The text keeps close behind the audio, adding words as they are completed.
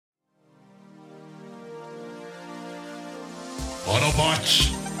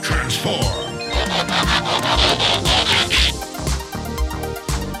Autobots, transform!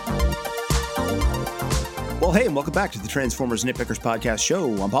 Well, hey, and welcome back to the Transformers Nitpickers Podcast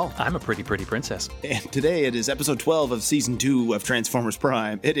Show. I'm Paul. I'm a pretty princess. And today it is episode 12 of season 2 of Transformers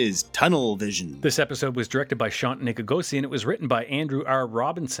Prime. It is Tunnel Vision. This episode was directed by Shantan Nicolosi, and it was written by Andrew R.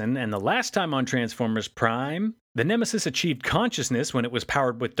 Robinson. And the last time on Transformers Prime, the Nemesis achieved consciousness when it was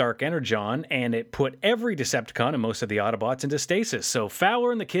powered with Dark Energon, and it put every Decepticon and most of the Autobots into stasis. So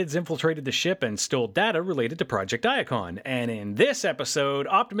Fowler and the kids infiltrated the ship and stole data related to Project Iacon. And in this episode,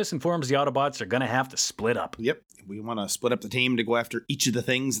 Optimus informs the Autobots are going to have to split up. Yep, we want to split up the team to go after each of the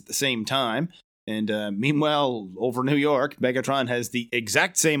things at the same time. And meanwhile, over New York, Megatron has the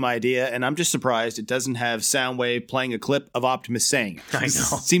exact same idea, and I'm just surprised it doesn't have Soundwave playing a clip of Optimus saying it. I know.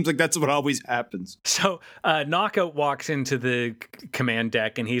 Seems like that's what always happens. So Knockout walks into the command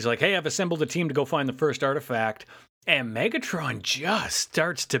deck, and he's like, hey, I've assembled a team to go find the first artifact. And Megatron just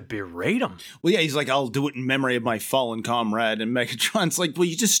starts to berate him. Well, yeah, he's like, I'll do it in memory of my fallen comrade. And Megatron's like, will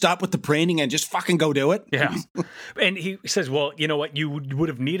you just stop with the preening and just fucking go do it? Yeah. And he says, well, you know what? You would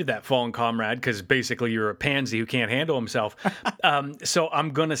have needed that fallen comrade because basically you're a pansy who can't handle himself. So I'm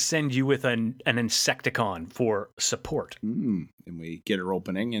going to send you with an Insecticon for support. And we get her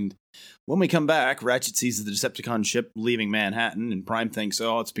opening. And when we come back, Ratchet sees the Decepticon ship leaving Manhattan. And Prime thinks,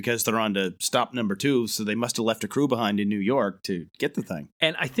 oh, it's because they're on to stop number 2. So they must have left a crew behind in New York to get the thing.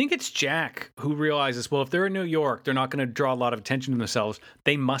 And I think it's Jack who realizes, well, if they're in New York, they're not going to draw a lot of attention to themselves.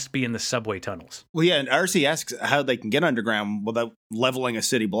 They must be in the subway tunnels. Well, yeah, and RC asks how they can get underground without leveling a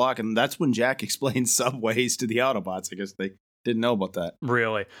city block. And that's when Jack explains subways to the Autobots. I guess they didn't know about that.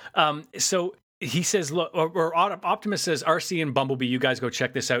 Really? So he says, look, or Optimus says, RC and Bumblebee, you guys go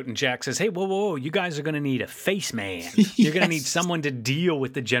check this out. And Jack says, hey, whoa, you guys are going to need a face man. You're going to need someone to deal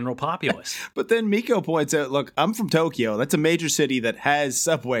with the general populace. But then Miko points out, look, I'm from Tokyo. That's a major city that has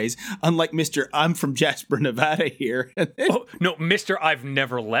subways, unlike Mr. I'm from Jasper, Nevada here. Oh, no, Mr. I've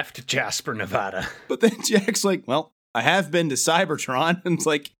never left Jasper, Nevada. But then Jack's like, well, I have been to Cybertron. And it's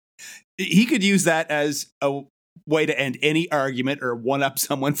like, he could use that as a way to end any argument or one up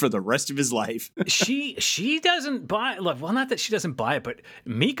someone for the rest of his life. She doesn't buy it. Well, not that she doesn't buy it, but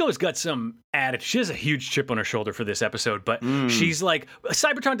Miko's got some attitude. She has a huge chip on her shoulder for this episode, but she's like,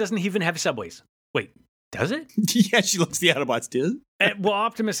 Cybertron doesn't even have subways. Wait, does it? Yeah, she looks the Autobots do. Well,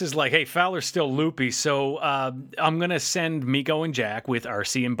 Optimus is like, hey, Fowler's still loopy, so I'm going to send Miko and Jack with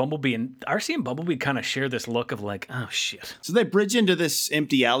RC and Bumblebee. And RC and Bumblebee kind of share this look of like, oh, shit. So they bridge into this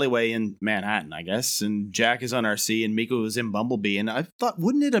empty alleyway in Manhattan, I guess, and Jack is on RC and Miko is in Bumblebee. And I thought,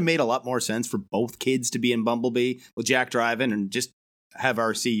 wouldn't it have made a lot more sense for both kids to be in Bumblebee with Jack driving and just have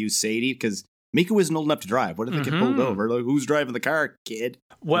RC use Sadie? Because Miko isn't old enough to drive. What if they get pulled over? Like, who's driving the car, kid?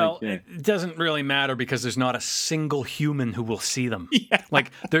 Well, it doesn't really matter because there's not a single human who will see them. Yeah.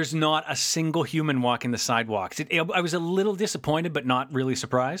 Like, there's not a single human walking the sidewalks. I was a little disappointed, but not really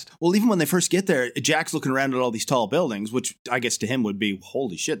surprised. Well, even when they first get there, Jack's looking around at all these tall buildings, which I guess to him would be,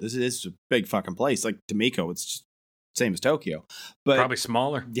 holy shit, this is a big fucking place. Like, to Miko, it's just same as Tokyo. But probably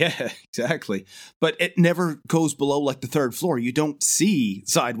smaller. Yeah, exactly. But it never goes below like the 3rd floor. You don't see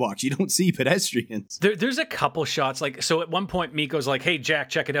sidewalks. You don't see pedestrians. There's a couple shots. Like, so at one point, Miko's like, hey, Jack,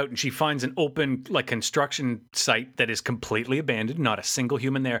 check it out. And she finds an open, like, construction site that is completely abandoned. Not a single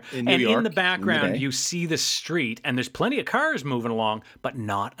human there. In New York, in the background, you see the street and there's plenty of cars moving along, but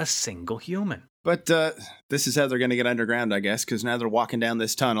not a single human. But this is how they're going to get underground, I guess, because now they're walking down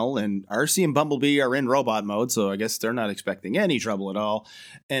this tunnel, and RC and Bumblebee are in robot mode, so I guess they're not expecting any trouble at all.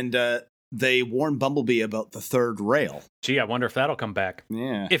 And they warn Bumblebee about the 3rd rail. Gee, I wonder if that'll come back.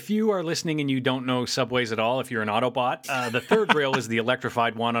 Yeah. If you are listening and you don't know subways at all, if you're an Autobot, the 3rd rail is the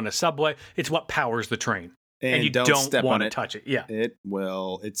electrified one on a subway. It's what powers the train. And you don't want to touch it. Yeah.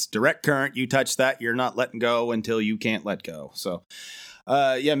 It's direct current. You touch that, you're not letting go until you can't let go. So...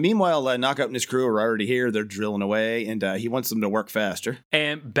 meanwhile, Knockout and his crew are already here. They're drilling away, and he wants them to work faster.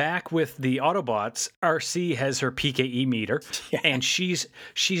 And back with the Autobots, RC has her PKE meter, and she's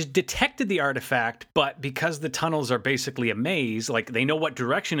detected the artifact, but because the tunnels are basically a maze, like they know what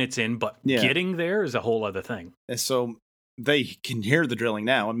direction it's in, but getting there is a whole other thing. And so they can hear the drilling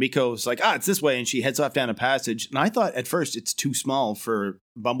now, and Miko's like, it's this way, and she heads off down a passage. And I thought at first it's too small for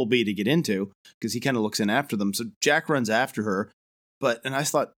Bumblebee to get into, because he kind of looks in after them. So Jack runs after her. And I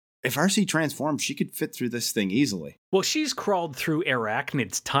thought, if RC transformed, she could fit through this thing easily. Well, she's crawled through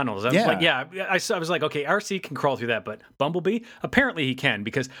Arachnid's tunnels. I was like, okay, RC can crawl through that, but Bumblebee, apparently he can,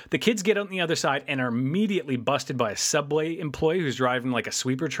 because the kids get on the other side and are immediately busted by a subway employee who's driving like a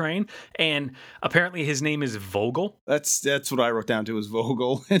sweeper train, and apparently his name is Vogel. That's what I wrote down to, was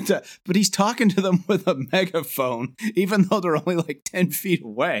Vogel. But he's talking to them with a megaphone, even though they're only like 10 feet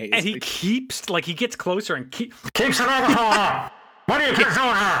away. And he gets closer and keeps the megaphone. What are you kids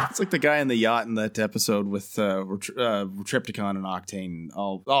doing here? It's like the guy in the yacht in that episode with Triptychon and Octane,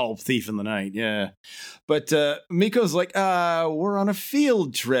 all thief in the night, yeah. But Miko's like, we're on a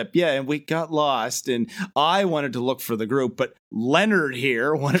field trip, yeah, and we got lost, and I wanted to look for the group, but Leonard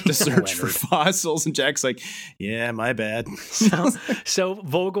here wanted to search for fossils, and Jack's like, yeah, my bad. So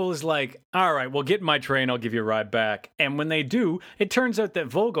Vogel is like, all right, well, get in my train, I'll give you a ride back. And when they do, it turns out that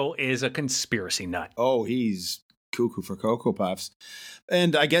Vogel is a conspiracy nut. Oh, he's cuckoo for Cocoa Puffs.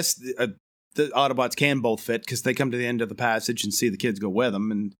 And I guess the Autobots can both fit, because they come to the end of the passage and see the kids go with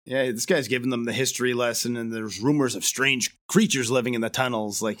them. And yeah, this guy's giving them the history lesson, and there's rumors of strange creatures living in the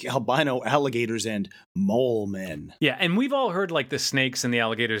tunnels, like albino alligators and mole men. Yeah, and we've all heard like the snakes and the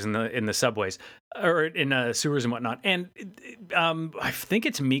alligators in the subways or in sewers and whatnot. And I think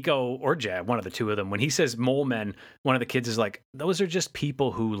it's Miko or Jad, one of the two of them. When he says mole men, one of the kids is like, those are just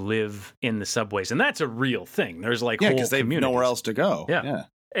people who live in the subways, and that's a real thing. There's like whole because they have nowhere else to go. Yeah.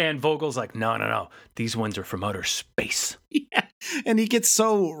 And Vogel's like, no. These ones are from outer space. Yeah. And he gets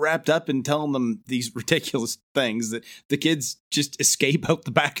so wrapped up in telling them these ridiculous things that the kids just escape out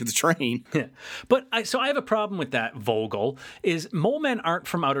the back of the train. Yeah. But I have a problem with that, Vogel, is mole men aren't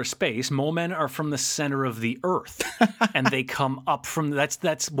from outer space. Mole men are from the center of the earth. And they come up from,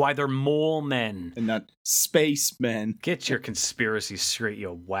 that's why they're mole men. And not space men. Get your conspiracy straight,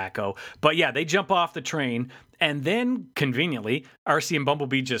 you wacko. But yeah, they jump off the train. And then, conveniently, RC and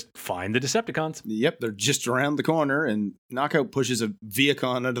Bumblebee just find the Decepticons. Yep, they're just around the corner, and Knockout pushes a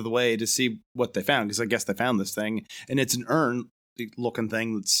Viacon out of the way to see what they found, because I guess they found this thing, and it's an urn-looking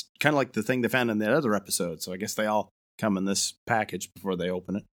thing that's kind of like the thing they found in the other episode, so I guess they all come in this package before they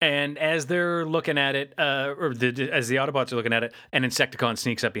open it. And as they're looking at it, as the Autobots are looking at it, an Insecticon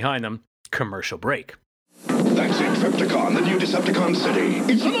sneaks up behind them, commercial break. That's it, Trypticon, the new Decepticon city.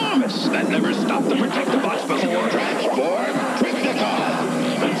 It's enormous. That never stopped the Protectobots before. Transform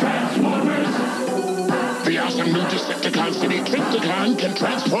Trypticon. The Transformers. The awesome new Decepticon city, Trypticon, can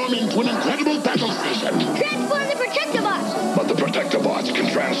transform into an incredible battle station. Transform the Protectobots. But the Protectobots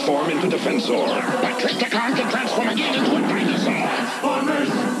can transform into Defensor. But Trypticon can transform again into a dinosaur. Transformers.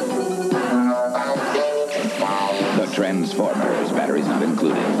 The Transformers. Batteries not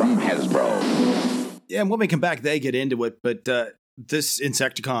included, from Hasbro. Yeah, and when we come back, they get into it, but this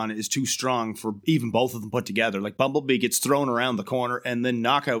Insecticon is too strong for even both of them put together. Like, Bumblebee gets thrown around the corner, and then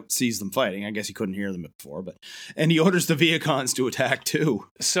Knockout sees them fighting. I guess he couldn't hear them before, and he orders the Viacons to attack too.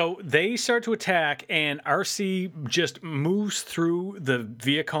 So they start to attack, and RC just moves through the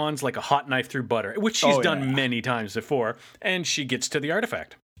Viacons like a hot knife through butter, which she's done many times before, and she gets to the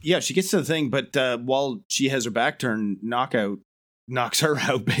artifact. Yeah, she gets to the thing, but while she has her back turned, Knockout knocks her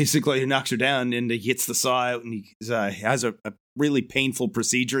out, basically. He knocks her down, and he gets the saw out, and he has a really painful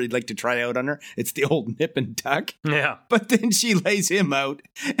procedure he'd like to try out on her. It's the old nip and tuck. Yeah. But then she lays him out,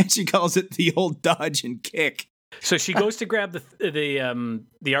 and she calls it the old dodge and kick. So she goes to grab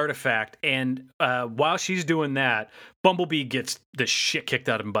the artifact, and while she's doing that, Bumblebee gets the shit kicked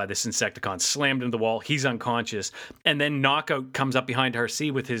out of him by this Insecticon, slammed into the wall. He's unconscious, and then Knockout comes up behind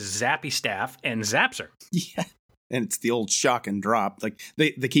RC with his zappy staff and zaps her. Yeah. And it's the old shock and drop. Like,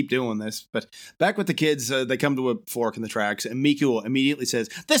 they keep doing this. But back with the kids, they come to a fork in the tracks, and Miku immediately says,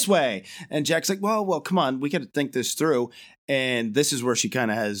 "This way!" And Jack's like, well, come on, we got to think this through. And this is where she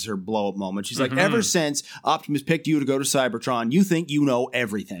kind of has her blow-up moment. She's like, ever since Optimus picked you to go to Cybertron, you think you know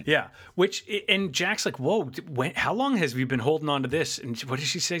everything. Yeah, and Jack's like, whoa, how long has we been holding on to this? And what did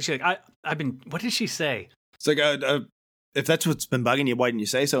she say? She's like, what did she say? It's like, if that's what's been bugging you, why didn't you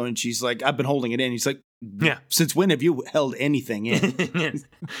say so? And she's like, I've been holding it in. He's like, yeah. Since when have you held anything in?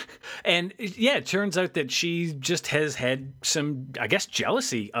 And yeah, it turns out that she just has had some, I guess,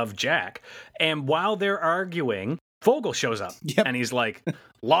 jealousy of Jack. And while they're arguing, Vogel shows up. Yep. And he's like,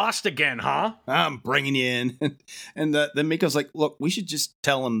 lost again, huh? I'm bringing you in. And then Miko's like, look, we should just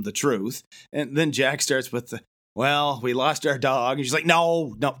tell him the truth. And then Jack starts with we lost our dog. And she's like,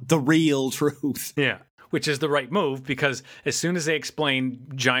 no, the real truth. Yeah. which is the right move because as soon as they explain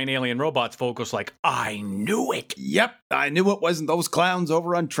giant alien robots, Vogel's like, I knew it. Yep, I knew it wasn't those clowns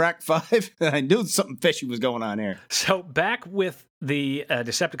over on track 5. I knew something fishy was going on here. So back with the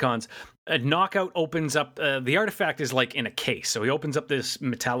Decepticons, Knockout opens up, the artifact is like in a case. So he opens up this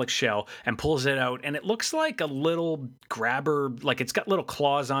metallic shell and pulls it out, and it looks like a little grabber, like it's got little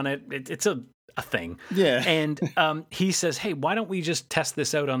claws on it. It's a thing. Yeah. And he says, hey, why don't we just test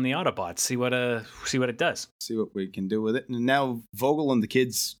this out on the Autobots, see what it does. See what we can do with it. And now Vogel and the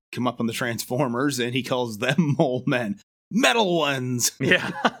kids come up on the Transformers, and he calls them mole men. Metal ones.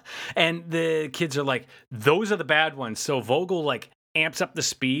 Yeah. And the kids are like, those are the bad ones. So Vogel like amps up the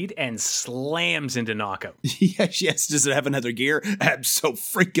speed and slams into Knockout. Yes. Does it have another gear?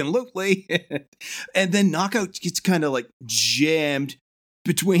 Abso-freaking-lutely. And then Knockout gets kind of like jammed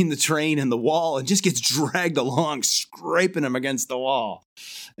between the train and the wall and just gets dragged along, scraping him against the wall.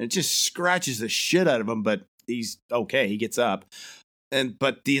 And it just scratches the shit out of him, but he's okay. He gets up.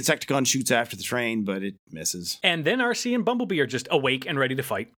 But the Insecticon shoots after the train, but it misses. And then RC and Bumblebee are just awake and ready to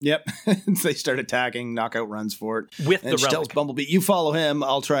fight. Yep. They start attacking. Knockout runs for it. With and the she tells relic. Bumblebee, you follow him.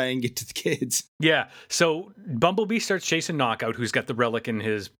 I'll try and get to the kids. Yeah. So Bumblebee starts chasing Knockout, who's got the relic in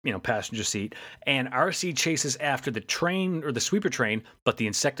his, passenger seat. And RC chases after the train or the sweeper train, but the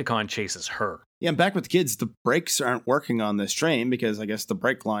Insecticon chases her. Yeah, I'm back with the kids. The brakes aren't working on this train because I guess the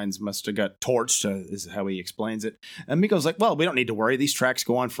brake lines must have got torched, is how he explains it. And Miko's like, well, we don't need to worry. These tracks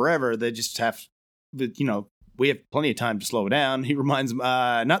go on forever. They just have, we have plenty of time to slow down. He reminds them,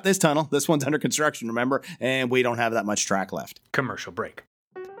 not this tunnel. This one's under construction, remember? And we don't have that much track left. Commercial break.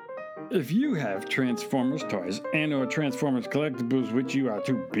 If you have Transformers toys and or Transformers collectibles which you are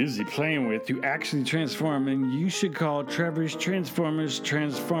too busy playing with to actually transform, then you should call Trevor's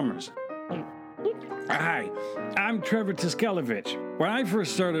Transformers. Hi, I'm Trevor Tiskelevich. When I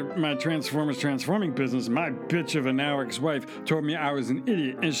first started my Transformers transforming business, my bitch of an now ex-wife told me I was an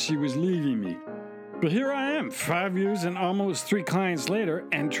idiot and she was leaving me. But here I am, 5 years and almost 3 clients later,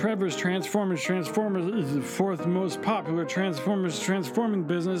 and Trevor's Transformers is the 4th most popular Transformers transforming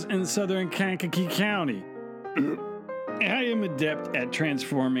business in southern Kankakee County. I am adept at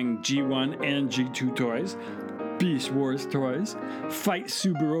transforming G1 and G2 toys, Beast Wars toys, Fight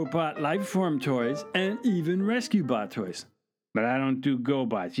Super Robot Lifeform toys, and even Rescue Bot toys. But I don't do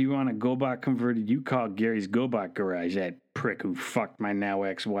GoBots. You want a GoBot converted, you call Gary's GoBot Garage, that prick who fucked my now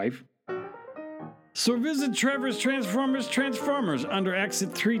ex-wife. So visit Trevor's Transformers under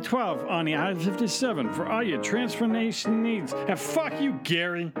exit 312 on the I-57 for all your transformation needs. And fuck you,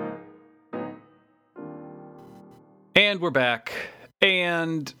 Gary. And we're back.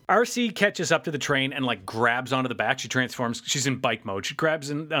 And RC catches up to the train and like grabs onto the back. She transforms. She's in bike mode. She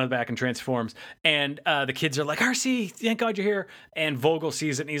grabs onto the back and transforms. And the kids are like, RC, thank God you're here. And Vogel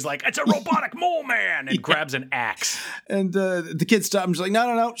sees it and he's like, it's a robotic mole man, and grabs an axe. And the kids stop and she's like,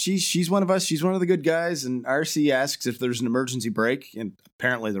 no. She's one of us. She's one of the good guys. And RC asks if there's an emergency brake. And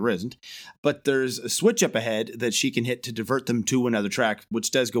apparently there isn't. But there's a switch up ahead that she can hit to divert them to another track,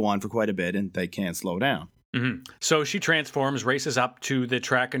 which does go on for quite a bit. And they can't slow down. Mm-hmm. So she transforms, races up to the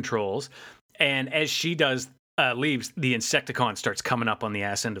track controls, and as she does, leaves, the Insecticon starts coming up on the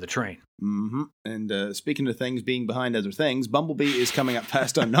ass end of the train. Mm-hmm. And speaking of things being behind other things, Bumblebee is coming up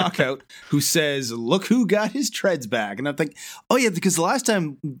fast on Knockout, who says, look who got his treads back. And I think, oh yeah, because the last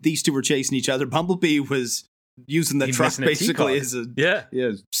time these two were chasing each other, Bumblebee was using the truck basically as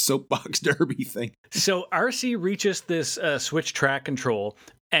a soapbox derby thing. So RC reaches this switch track control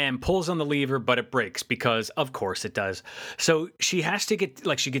and pulls on the lever, but it breaks because, of course, it does. So she has to get,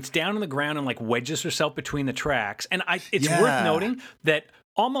 she gets down on the ground and, wedges herself between the tracks. And it's worth noting that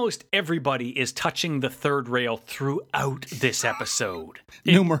almost everybody is touching the third rail throughout this episode.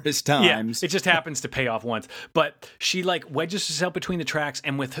 Numerous times. Yeah, it just happens to pay off once. But she, wedges herself between the tracks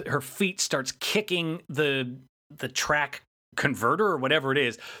and with her feet starts kicking the track converter or whatever it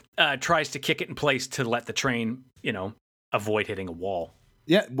is, tries to kick it in place to let the train, avoid hitting a wall.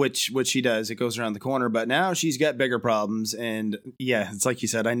 Yeah, which she does. It goes around the corner, but now she's got bigger problems. And yeah, it's like you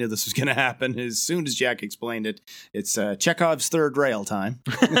said, I knew this was going to happen. As soon as Jack explained it, it's Chekhov's third rail time.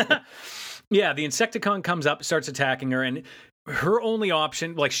 Yeah, the Insecticon comes up, starts attacking her, and her only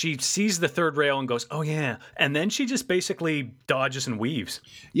option, she sees the third rail and goes, oh yeah. And then she just basically dodges and weaves.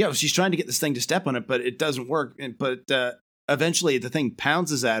 Yeah, she's trying to get this thing to step on it, but it doesn't work. But eventually the thing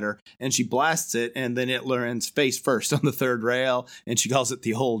pounces at her and she blasts it, and then it lands face first on the third rail, and she calls it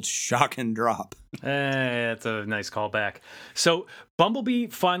the old shock and drop. That's a nice callback. So Bumblebee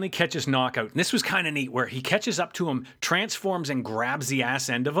finally catches Knockout, and this was kind of neat where he catches up to him, transforms and grabs the ass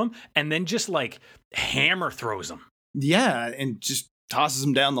end of him, and then just hammer throws him. Yeah, and just tosses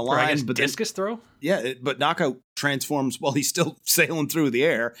him down the Or I line. guess But discus throw? but Knockout transforms while he's still sailing through the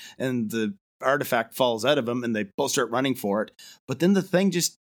air, and the artifact falls out of him, and they both start running for it. But then the thing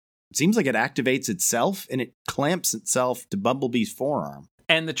just seems like it activates itself, and it clamps itself to Bumblebee's forearm.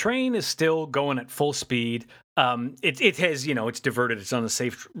 And the train is still going at full speed. It has, it's diverted. It's on a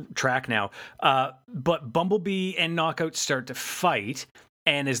safe track now. But Bumblebee and Knockout start to fight.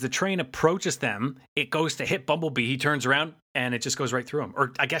 And as the train approaches them, it goes to hit Bumblebee. He turns around and it just goes right through him.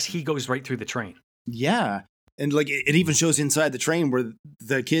 Or I guess he goes right through the train. Yeah. And like it even shows inside the train where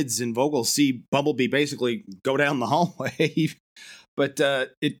the kids in Vogel see Bumblebee basically go down the hallway. But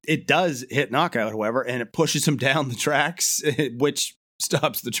it does hit Knockout, however, and it pushes him down the tracks, which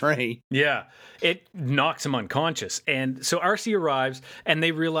stops the train. Yeah, it knocks him unconscious. And so RC arrives, and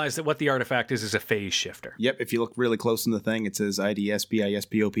they realize that what the artifact is a phase shifter. Yep, if you look really close in the thing, it says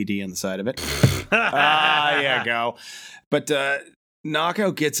IDSBISPOPD on the side of it. There you go. But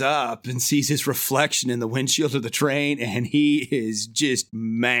Knockout gets up and sees his reflection in the windshield of the train, and he is just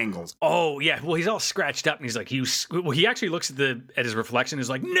mangled. Oh, yeah. Well, he's all scratched up, and he's like, he actually looks at his reflection and is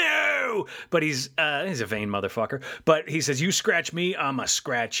like, no! But he's a vain motherfucker. But he says, you scratch me, I'ma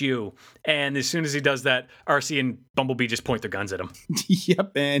scratch you. And as soon as he does that, RC and Bumblebee just point their guns at him.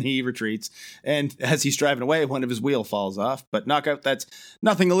 Yep, and he retreats. And as he's driving away, one of his wheel falls off. But Knockout, that's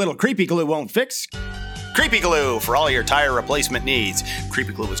nothing a little creepy glue won't fix. Creepy Glue for all your tire replacement needs.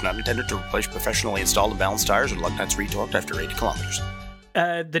 Creepy Glue is not intended to replace professionally installed and balanced tires or lug nuts retorqued after 80 kilometers.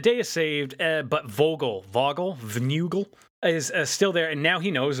 The day is saved, but Vogel, is still there, and now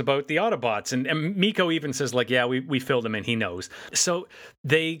he knows about the Autobots. And Miko even says, like, yeah, we filled him in, he knows. So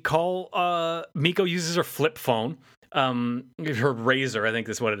they call, Miko uses her flip phone, her Razor, I think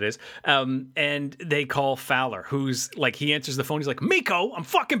that's what it is. And they call Fowler, who's like, he answers the phone. He's like, Miko, I'm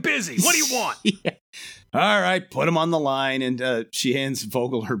fucking busy. What do you want? Yeah. All right, put him on the line. And she hands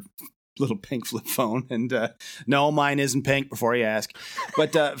Vogel her little pink flip phone. And no, mine isn't pink before you ask.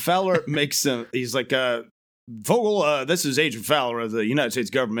 But Fowler makes he's like, Vogel, this is Agent Fowler of the United States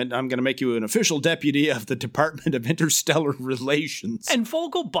government. I'm going to make you an official deputy of the Department of Interstellar Relations. And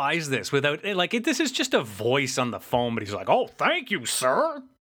Vogel buys this without, this is just a voice on the phone, but he's like, oh, thank you, sir.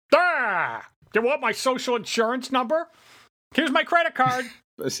 Ah, you want my social insurance number? Here's my credit card.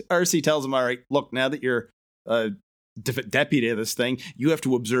 RC tells him, all right, look, now that you're deputy of this thing, you have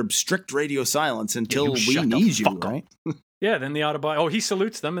to observe strict radio silence until we need you, right? Yeah, then the Autobot, he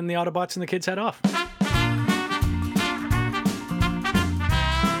salutes them, and the Autobots and the kids head off.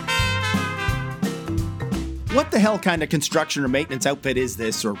 What the hell kind of construction or maintenance outfit is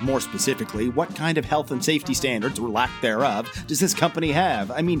this, or more specifically, what kind of health and safety standards, or lack thereof, does this company have?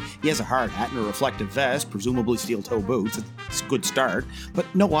 I mean, he has a hard hat and a reflective vest, presumably steel-toe boots. It's a good start, but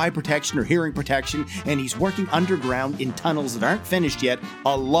no eye protection or hearing protection, and he's working underground in tunnels that aren't finished yet,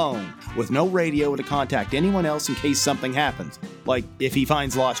 alone, with no radio to contact anyone else in case something happens. Like if he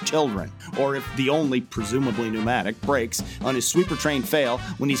finds lost children, or if the only, presumably pneumatic, brakes on his sweeper train fail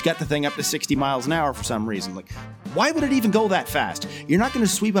when he's got the thing up to 60 miles an hour for some reason. Like, why would it even go that fast? You're not going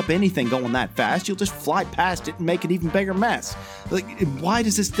to sweep up anything going that fast. You'll just fly past it and make an even bigger mess. Like, why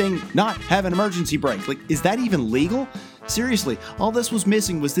does this thing not have an emergency brake? Like, is that even legal? Seriously, all this was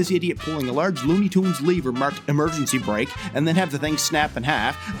missing was this idiot pulling a large Looney Tunes lever marked emergency brake and then have the thing snap in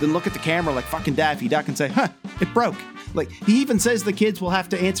half, then look at the camera like fucking Daffy Duck and say, huh, it broke. Like, he even says the kids will have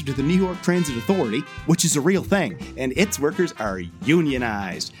to answer to the New York Transit Authority, which is a real thing, and its workers are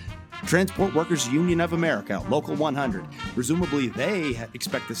unionized. Transport Workers Union of America, Local 100. Presumably, they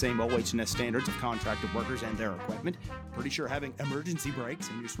expect the same OH&S standards of contracted workers and their equipment. Pretty sure having emergency brakes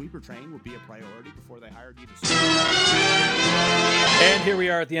in your sweeper train would be a priority before they hired you to... And here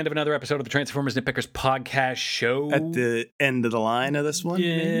we are at the end of another episode of the Transformers Nitpickers podcast show. At the end of the line of this one?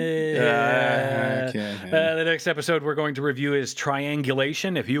 Yeah. Okay. The next episode we're going to review is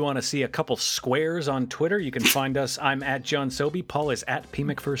Triangulation. If you want to see a couple squares on Twitter, you can find us. I'm at John Sobey. Paul is at P.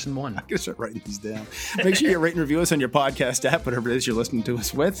 McPherson1. I'm going to start writing these down. Make sure you rate and review us on your podcast app, whatever it is you're listening to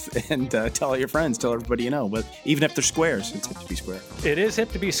us with, and tell all your friends, tell everybody you know. But even if they're squares, it's hip to be square. It is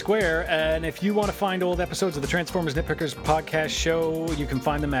hip to be square, and if you want to find old episodes of the Transformers Nitpickers podcast show, you can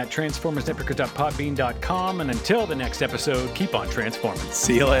find them at transformersnitpickers.podbean.com, and until the next episode, keep on transforming.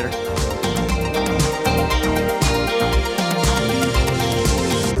 See you later.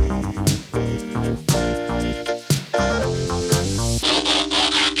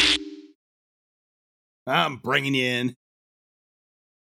 I'm bringing you in.